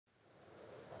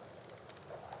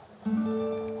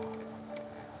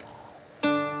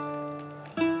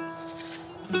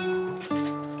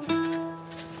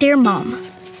Dear Mom,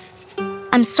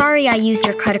 I'm sorry I used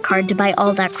your credit card to buy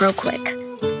all that Grow Quick.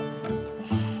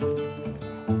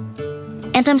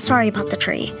 And I'm sorry about the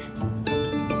tree.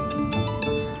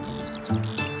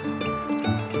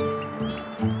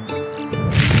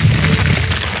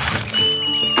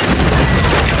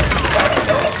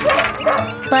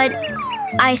 But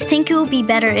I think it will be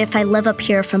better if I live up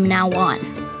here from now on.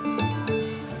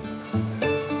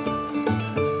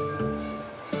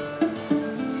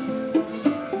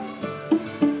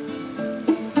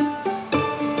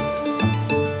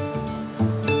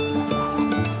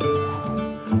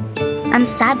 I'm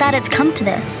sad that it's come to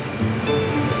this.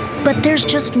 But there's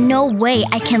just no way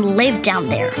I can live down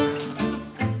there.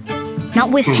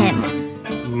 Not with him.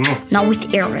 Not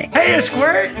with Eric. Hey, you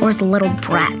squirt! Or his little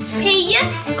brats. Hey, you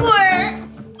squirt!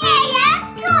 Hey, you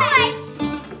squirt!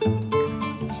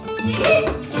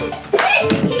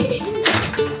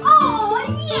 Oh,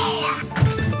 yeah!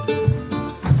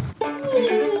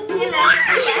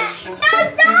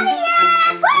 Those naughty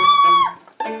ass!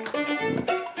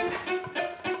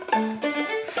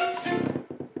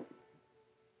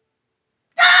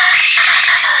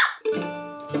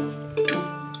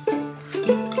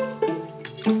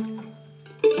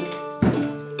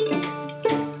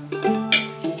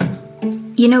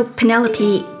 You know,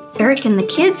 Penelope, Eric and the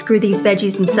kids grew these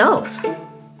veggies themselves.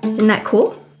 Isn't that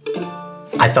cool?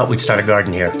 I thought we'd start a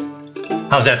garden here.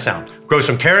 How's that sound? Grow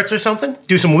some carrots or something?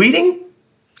 Do some weeding?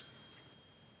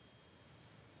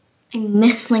 I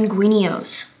miss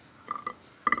linguinos.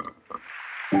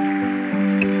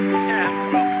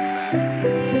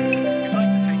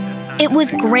 It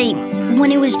was great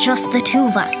when it was just the two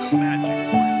of us.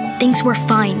 Things were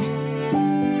fine.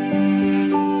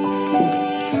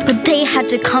 But they had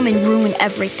to come and ruin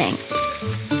everything.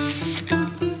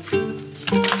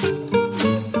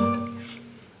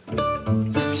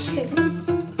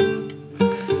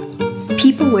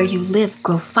 People where you live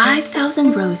grow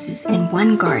 5,000 roses in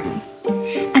one garden.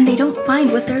 And they don't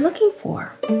find what they're looking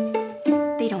for.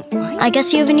 They don't find I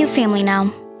guess you have a new family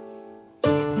now.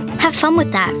 Have fun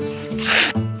with that.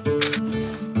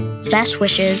 Best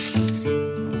wishes,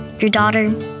 your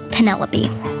daughter, Penelope.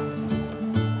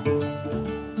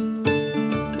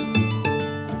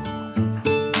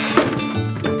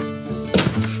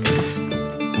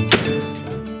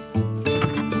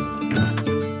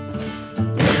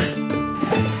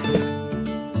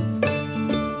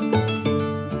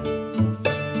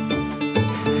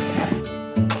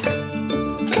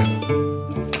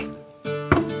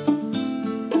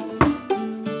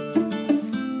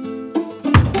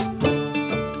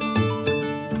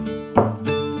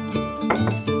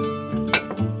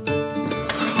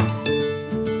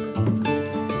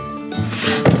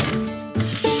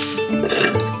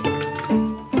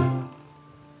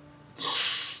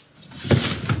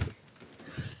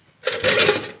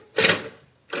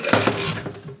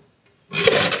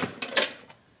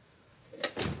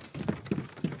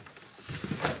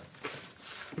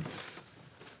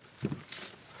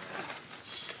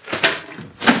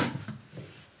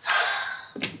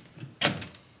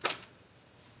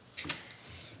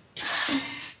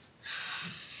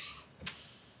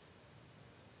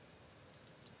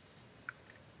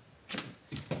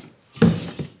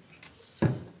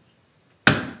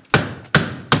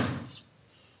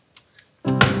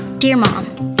 Dear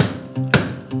Mom,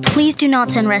 please do not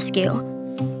send rescue.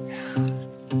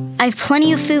 I have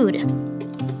plenty of food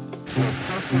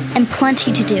and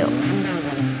plenty to do.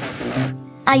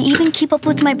 I even keep up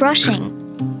with my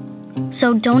brushing,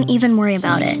 so don't even worry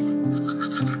about it.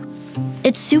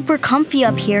 It's super comfy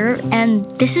up here, and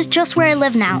this is just where I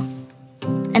live now,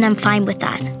 and I'm fine with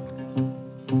that.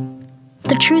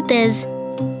 The truth is,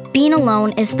 being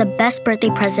alone is the best birthday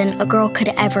present a girl could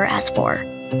ever ask for.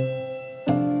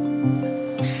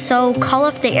 So call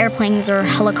off the airplanes or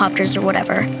helicopters or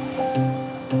whatever.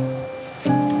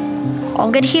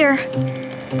 All good here.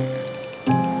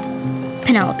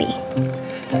 Penelope.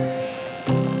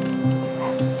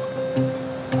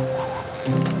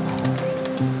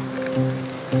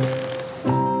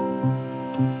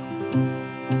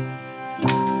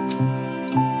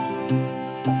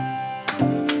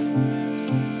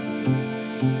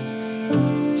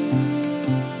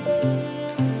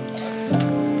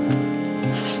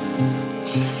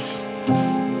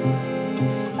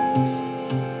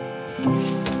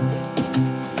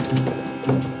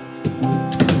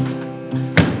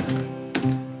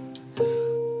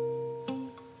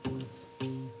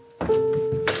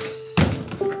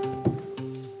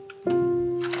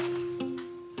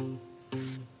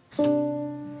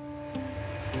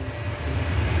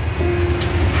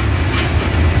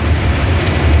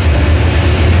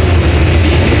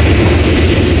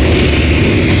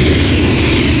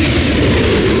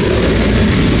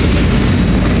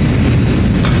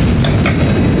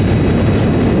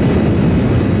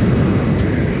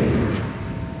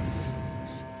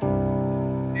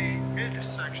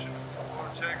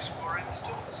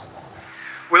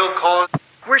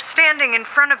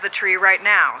 have the tree right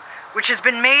now, which has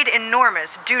been made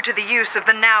enormous due to the use of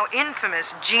the now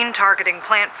infamous gene-targeting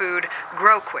plant food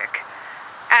Grow Quick.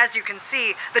 As you can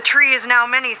see, the tree is now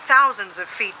many thousands of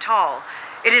feet tall.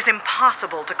 It is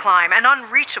impossible to climb and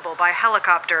unreachable by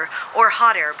helicopter or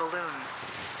hot air balloon.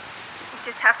 We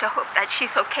just have to hope that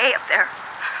she's okay up there.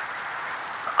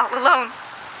 All alone.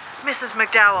 Mrs.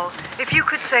 McDowell, if you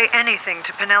could say anything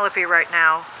to Penelope right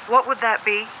now, what would that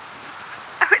be?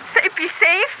 I would say be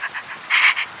safe.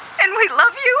 And we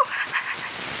love you.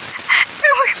 And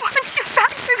we want you back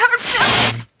with our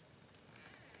family.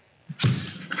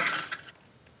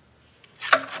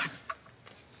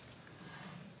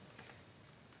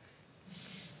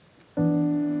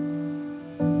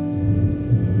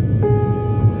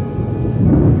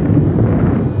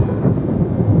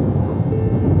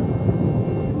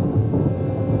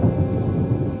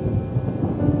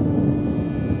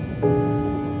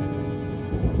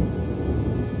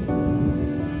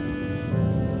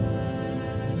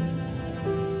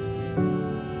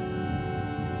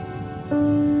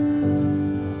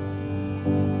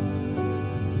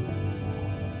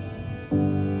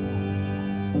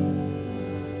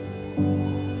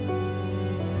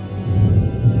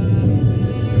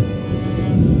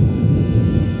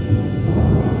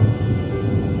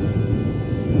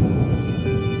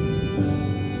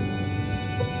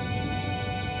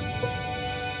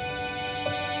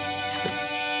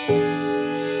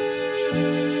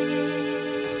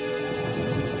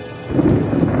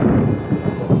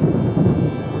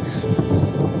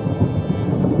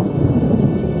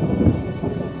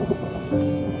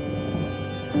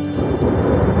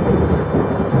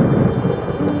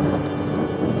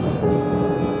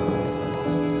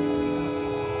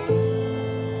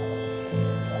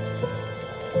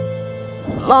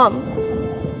 Mom.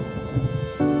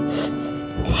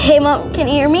 Hey, Mom, can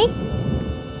you hear me?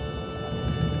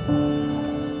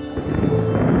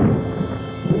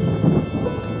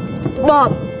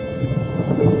 Mom.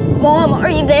 Mom, are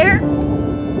you there?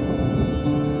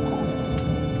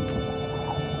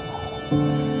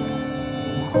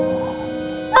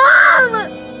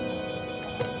 Mom!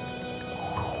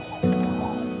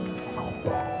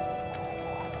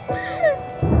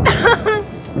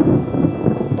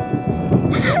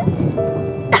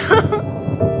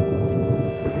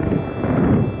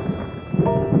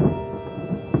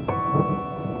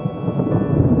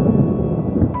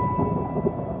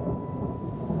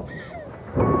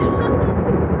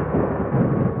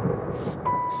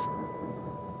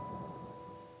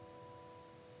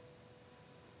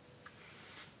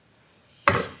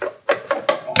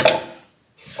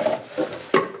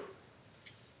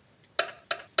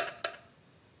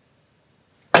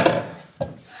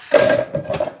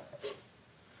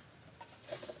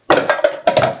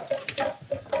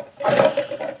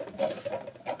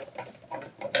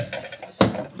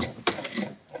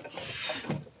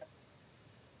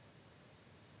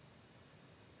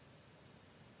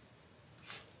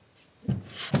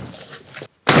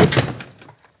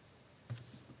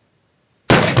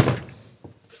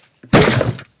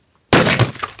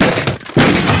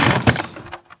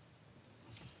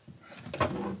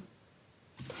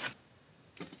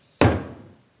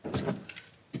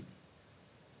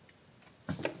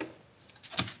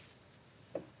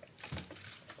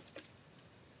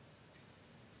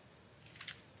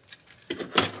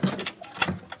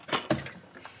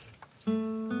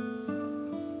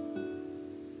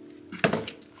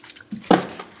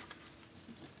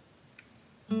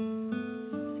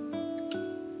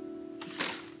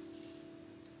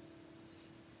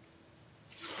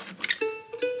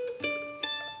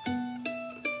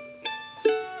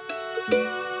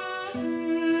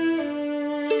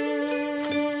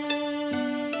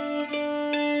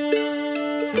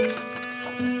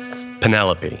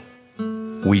 Penelope,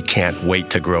 we can't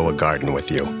wait to grow a garden with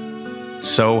you.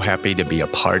 So happy to be a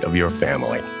part of your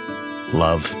family.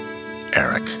 Love,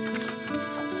 Eric.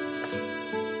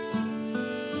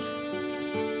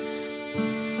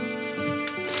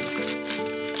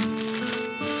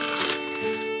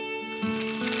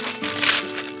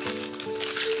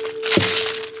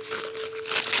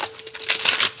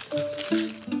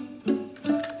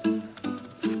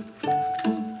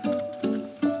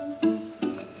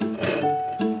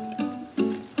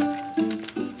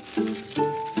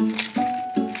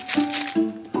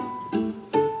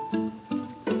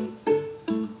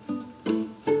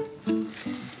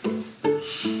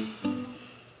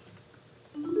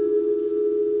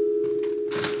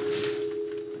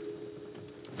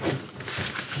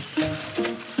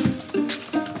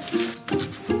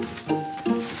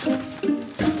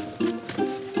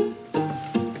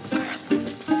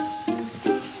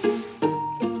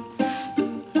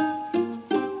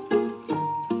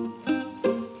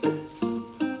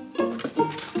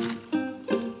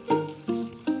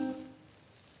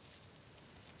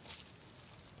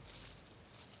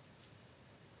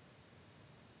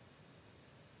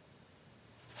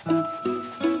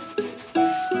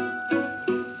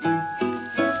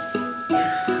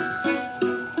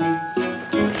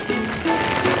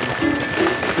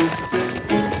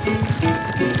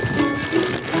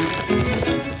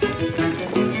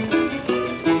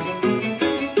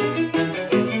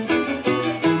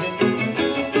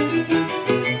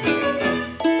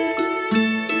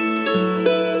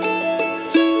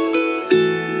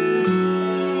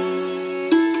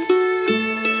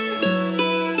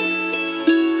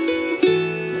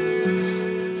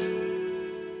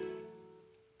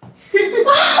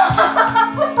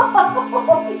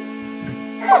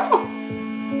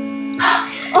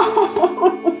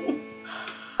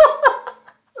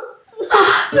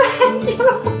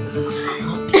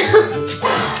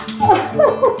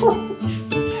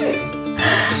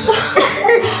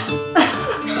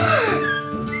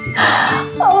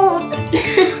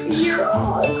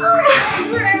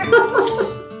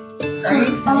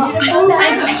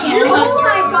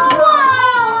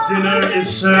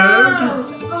 is served.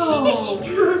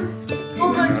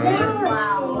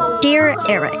 Dear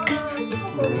Eric,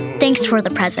 thanks for the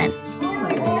present.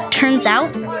 Turns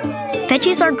out,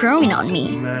 veggies are growing on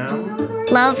me.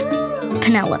 Love,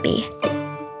 Penelope.